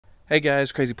Hey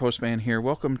guys, Crazy Postman here.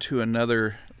 Welcome to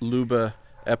another Luba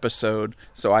episode.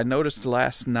 So I noticed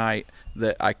last night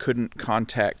that I couldn't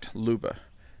contact Luba.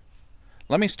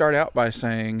 Let me start out by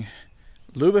saying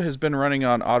Luba has been running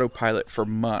on autopilot for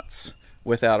months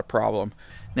without a problem.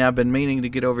 Now I've been meaning to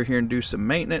get over here and do some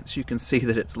maintenance. You can see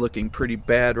that it's looking pretty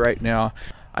bad right now.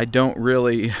 I don't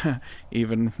really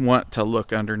even want to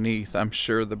look underneath. I'm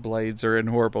sure the blades are in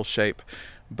horrible shape,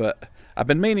 but I've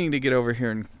been meaning to get over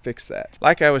here and fix that.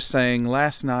 Like I was saying,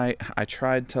 last night I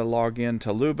tried to log in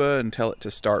to Luba and tell it to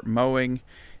start mowing,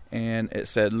 and it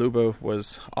said Luba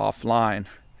was offline.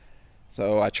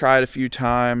 So I tried a few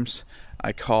times.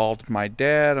 I called my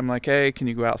dad. I'm like, hey, can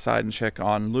you go outside and check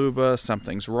on Luba?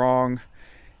 Something's wrong.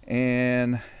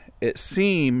 And it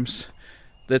seems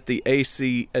that the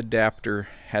AC adapter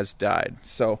has died.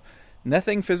 So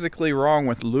nothing physically wrong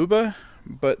with Luba,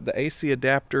 but the AC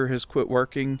adapter has quit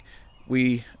working,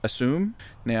 we assume.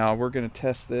 Now we're going to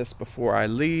test this before I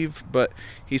leave, but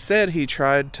he said he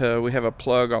tried to, we have a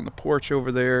plug on the porch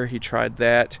over there, he tried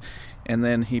that, and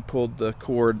then he pulled the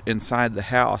cord inside the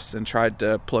house and tried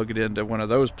to plug it into one of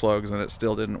those plugs, and it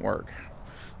still didn't work.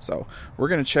 So we're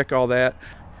going to check all that.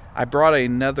 I brought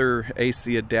another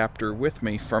AC adapter with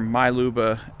me from my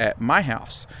Luba at my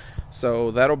house,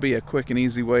 so that'll be a quick and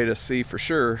easy way to see for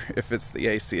sure if it's the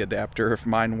AC adapter, if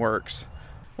mine works.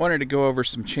 Wanted to go over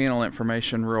some channel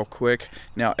information real quick.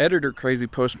 Now, editor Crazy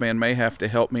Postman may have to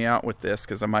help me out with this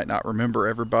because I might not remember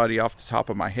everybody off the top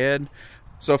of my head.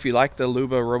 So if you like the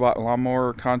Luba robot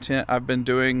lawnmower content I've been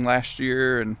doing last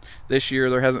year and this year,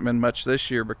 there hasn't been much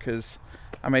this year because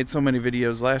I made so many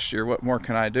videos last year. What more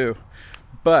can I do?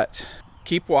 But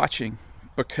keep watching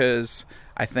because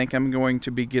I think I'm going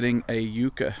to be getting a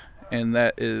Yuka, and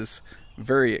that is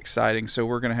very exciting. So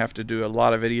we're going to have to do a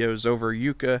lot of videos over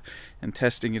Yuka and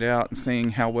testing it out and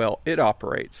seeing how well it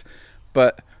operates.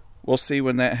 But we'll see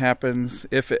when that happens,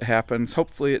 if it happens.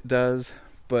 Hopefully it does.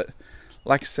 But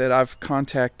like I said, I've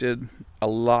contacted a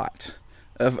lot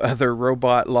of other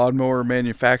robot lawnmower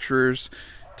manufacturers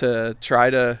to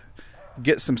try to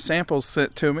get some samples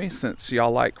sent to me, since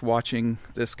y'all like watching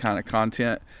this kind of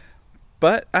content.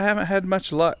 But I haven't had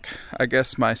much luck. I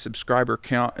guess my subscriber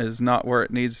count is not where it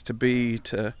needs to be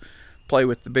to play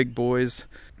with the big boys.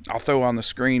 I'll throw on the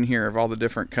screen here of all the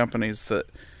different companies that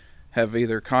have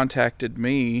either contacted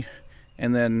me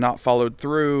and then not followed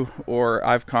through, or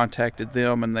I've contacted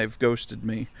them and they've ghosted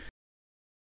me.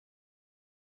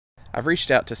 I've reached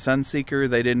out to Sunseeker,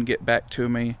 they didn't get back to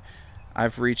me.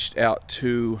 I've reached out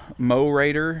to Mow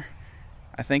Raider,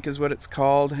 I think is what it's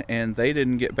called, and they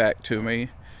didn't get back to me.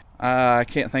 I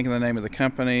can't think of the name of the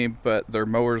company, but their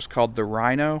mower's called the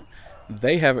Rhino.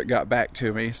 They haven't got back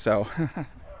to me, so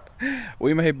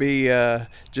we may be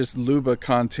just Luba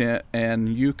content and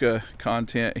Yuka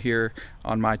content here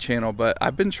on my channel, but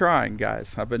I've been trying,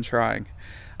 guys. I've been trying.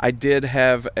 I did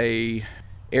have a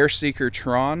Airseeker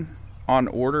Tron on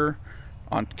order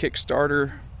on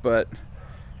Kickstarter, but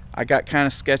I got kind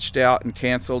of sketched out and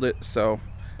canceled it, so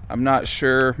I'm not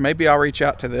sure. Maybe I'll reach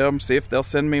out to them, see if they'll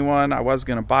send me one. I was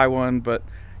going to buy one, but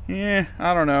yeah,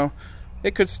 I don't know.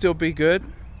 It could still be good.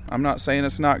 I'm not saying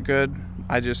it's not good.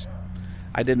 I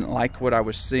didn't like what I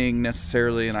was seeing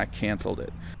necessarily, and I canceled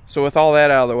it. So with all that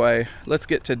out of the way, let's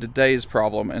get to today's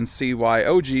problem and see why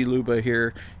OG Luba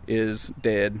here is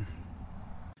dead.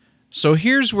 So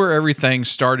here's where everything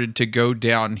started to go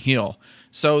downhill.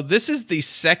 So this is the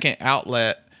second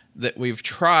outlet that we've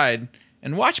tried.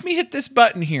 And watch me hit this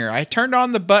button here. I turned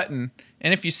on the button,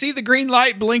 and if you see the green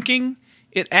light blinking,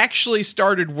 it actually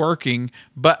started working,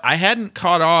 but I hadn't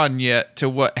caught on yet to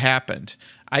what happened.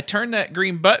 I turned that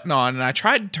green button on, and I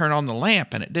tried to turn on the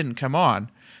lamp, and it didn't come on.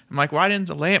 I'm like, why didn't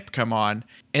the lamp come on?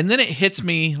 And then it hits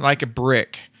me like a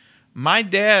brick. My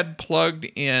dad plugged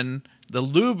in the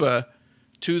Luba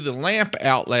to the lamp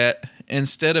outlet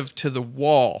instead of to the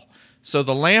wall. So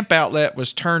the lamp outlet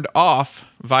was turned off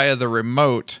via the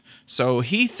remote. So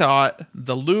he thought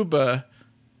the Luba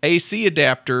AC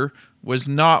adapter was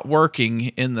not working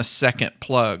in the second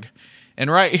plug. And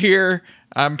right here,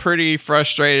 I'm pretty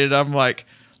frustrated. I'm like,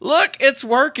 look, it's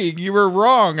working. You were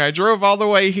wrong. I drove all the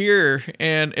way here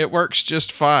and it works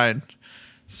just fine.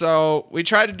 So we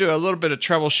tried to do a little bit of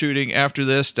troubleshooting after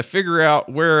this to figure out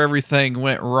where everything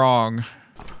went wrong.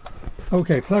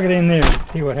 Okay, plug it in there,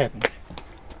 see what happens.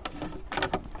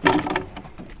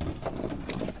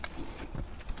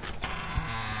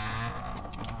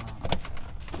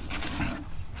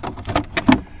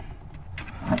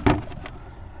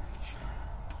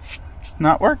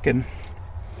 Not working.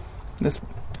 This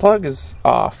plug is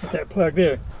off. Put that plug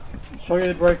there. Show you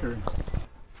the breaker.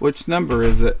 Which number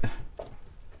is it?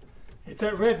 It's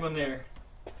that red one there.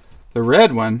 The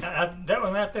red one? That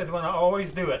one right there is the one I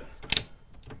always do it.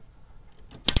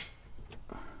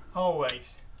 Always.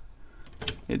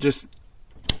 It just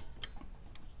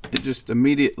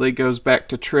immediately goes back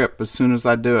to trip as soon as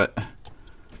I do it.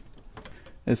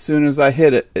 As soon as I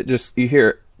hit it, you hear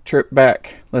it trip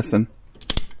back. Listen.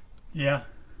 Yeah.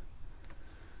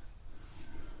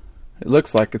 It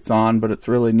looks like it's on, but it's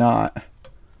really not.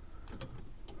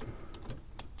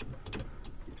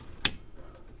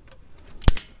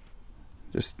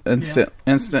 Just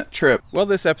instant trip. Well,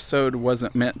 this episode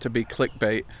wasn't meant to be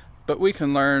clickbait, but we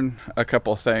can learn a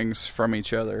couple things from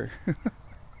each other.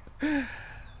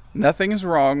 Nothing is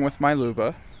wrong with my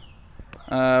Luba.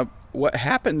 What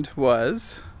happened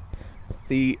was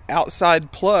the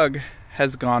outside plug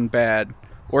has gone bad,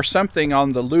 or something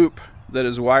on the loop that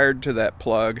is wired to that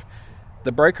plug.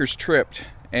 The breaker's tripped,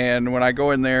 and when I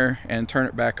go in there and turn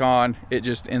it back on, it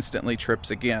just instantly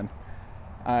trips again.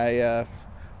 I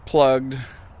plugged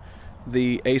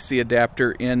the AC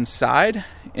adapter inside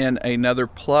in another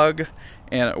plug,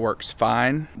 and it works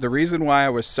fine. The reason why I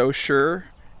was so sure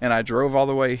and I drove all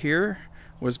the way here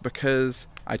was because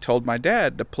I told my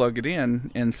dad to plug it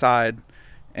inside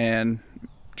and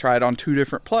try it on 2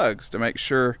 different plugs to make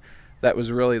sure that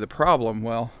was really the problem.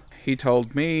 Well, he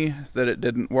told me that it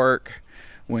didn't work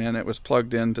when it was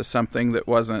plugged into something that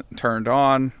wasn't turned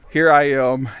on. Here I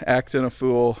am acting a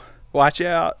fool. Watch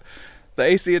out, the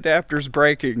AC adapter's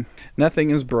breaking.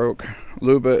 Nothing is broke.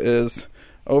 Luba is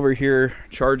over here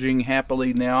charging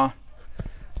happily now.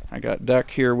 I got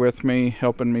Duck here with me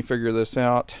helping me figure this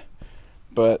out,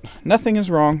 but nothing is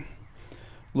wrong.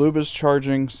 Luba's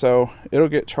charging, so it'll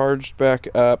get charged back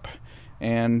up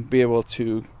and be able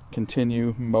to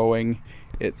continue mowing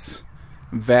its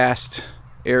vast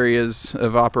areas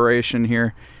of operation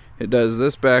here. It does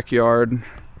this backyard,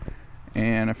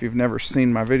 and if you've never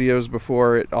seen my videos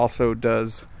before, it also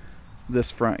does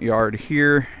this front yard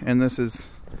here, and this is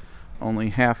only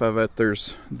half of it.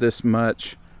 There's this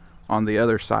much on the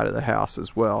other side of the house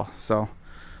as well. So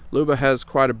Luba has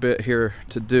quite a bit here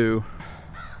to do.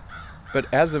 But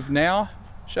as of now,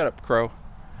 shut up, Crow.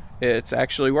 It's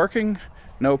actually working,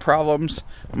 no problems.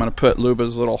 I'm gonna put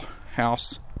Luba's little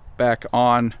house back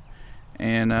on,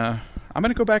 and I'm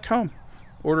gonna go back home.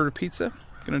 Ordered a pizza,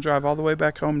 gonna drive all the way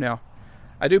back home now.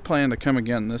 I do plan to come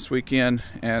again this weekend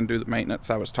and do the maintenance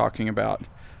I was talking about,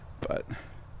 but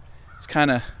it's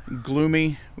kind of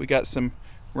gloomy. We got some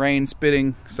rain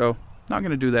spitting, so not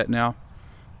gonna do that now.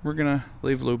 We're gonna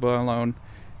leave Luba alone,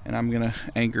 and I'm gonna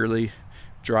angrily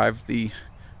drive the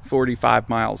 45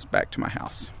 miles back to my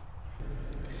house.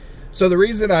 So the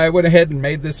reason I went ahead and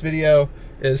made this video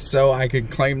is so I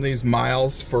could claim these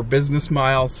miles for business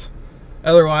miles.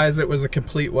 Otherwise, it was a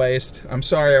complete waste. I'm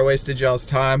sorry I wasted y'all's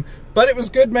time, but it was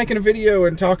good making a video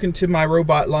and talking to my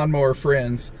robot lawnmower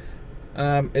friends.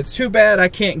 It's too bad I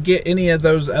can't get any of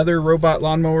those other robot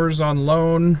lawnmowers on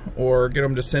loan or get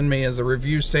them to send me as a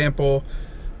review sample.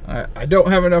 I don't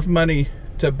have enough money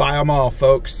to buy them all,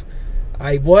 folks.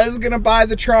 I was gonna buy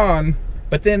the Tron,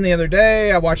 but then the other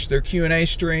day I watched their Q&A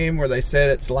stream where they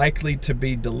said it's likely to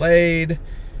be delayed,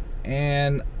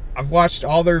 and I've watched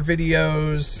all their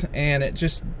videos, and it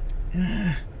just,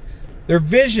 their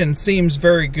vision seems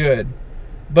very good,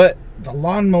 but the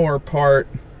lawnmower part,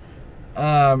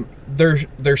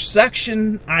 their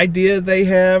suction idea they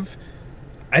have,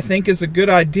 I think is a good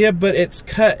idea, but its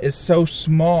cut is so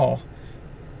small.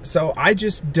 So I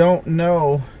just don't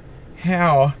know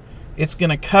how it's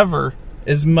gonna cover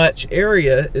as much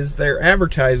area as they're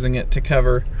advertising it to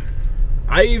cover.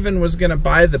 I even was gonna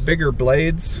buy the bigger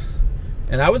blades,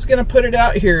 and I was gonna put it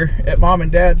out here at Mom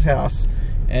and Dad's house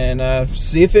and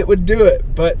see if it would do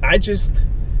it, but that's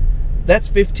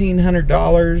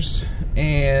 $1,500,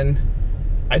 and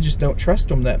I just don't trust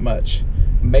them that much.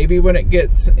 Maybe when it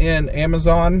gets in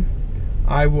Amazon,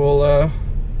 I will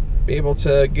be able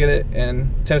to get it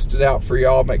and test it out for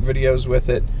y'all, make videos with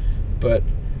it. But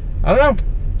I don't know,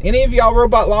 any of y'all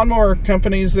robot lawnmower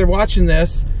companies that are watching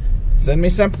this, send me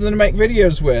something to make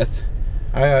videos with.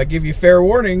 I give you fair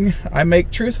warning, I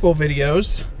make truthful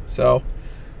videos, so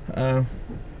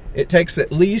it takes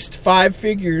at least 5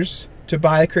 figures to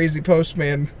buy a Crazy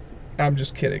Postman. I'm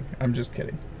just kidding. I'm just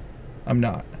kidding. I'm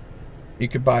not. You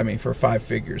could buy me for 5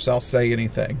 figures. I'll say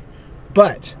anything.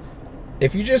 But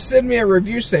if you just send me a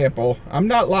review sample, I'm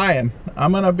not lying.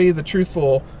 I'm gonna be the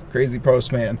truthful Crazy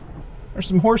Postman. There's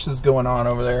some horses going on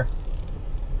over there.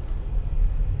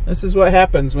 This is what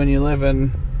happens when you live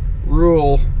in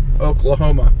rural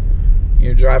Oklahoma.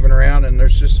 You're driving around and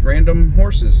there's just random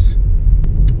horses.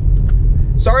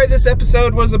 Sorry this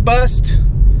episode was a bust.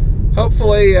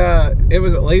 Hopefully it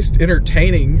was at least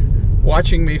entertaining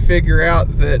watching me figure out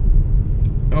that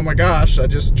Oh my gosh, I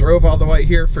just drove all the way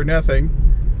here for nothing.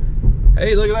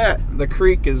 Hey, look at that. The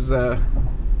creek is,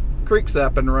 creek's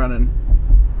up and running.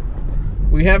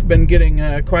 We have been getting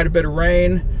quite a bit of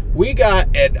rain. We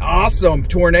got an awesome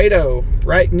tornado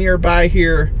right nearby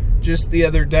here just the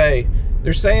other day.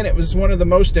 They're saying it was one of the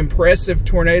most impressive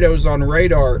tornadoes on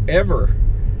radar ever.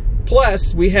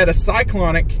 Plus, we had a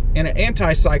cyclonic and an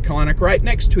anti-cyclonic right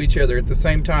next to each other at the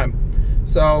same time.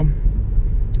 So,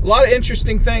 a lot of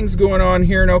interesting things going on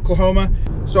here in Oklahoma.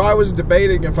 So I was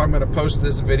debating if I'm going to post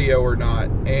this video or not,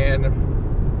 and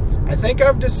I think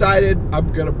I've decided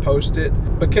I'm going to post it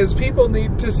because people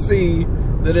need to see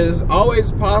that it is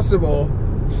always possible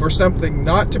for something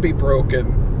not to be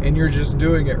broken and you're just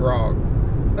doing it wrong.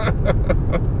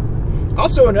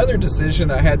 Also, another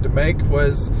decision I had to make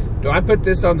was, do I put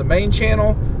this on the main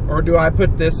channel or do I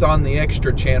put this on the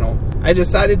extra channel? I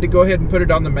decided to go ahead and put it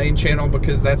on the main channel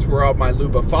because that's where all my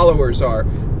Luba followers are.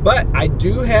 But I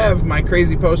do have my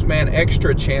Crazy Postman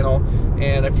extra channel,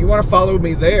 and if you want to follow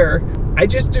me there, I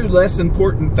just do less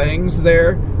important things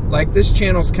there. Like, this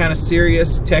channel's kind of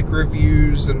serious tech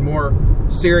reviews and more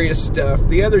serious stuff.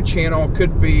 The other channel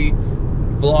could be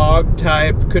vlog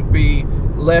type, could be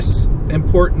less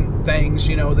important things,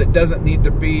 you know, that doesn't need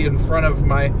to be in front of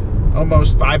my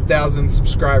almost 5,000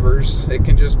 subscribers. It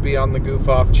can just be on the goof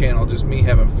off channel, just me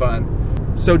having fun.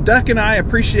 So Duck and I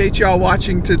appreciate y'all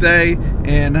watching today,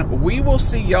 and we will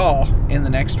see y'all in the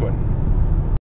next one.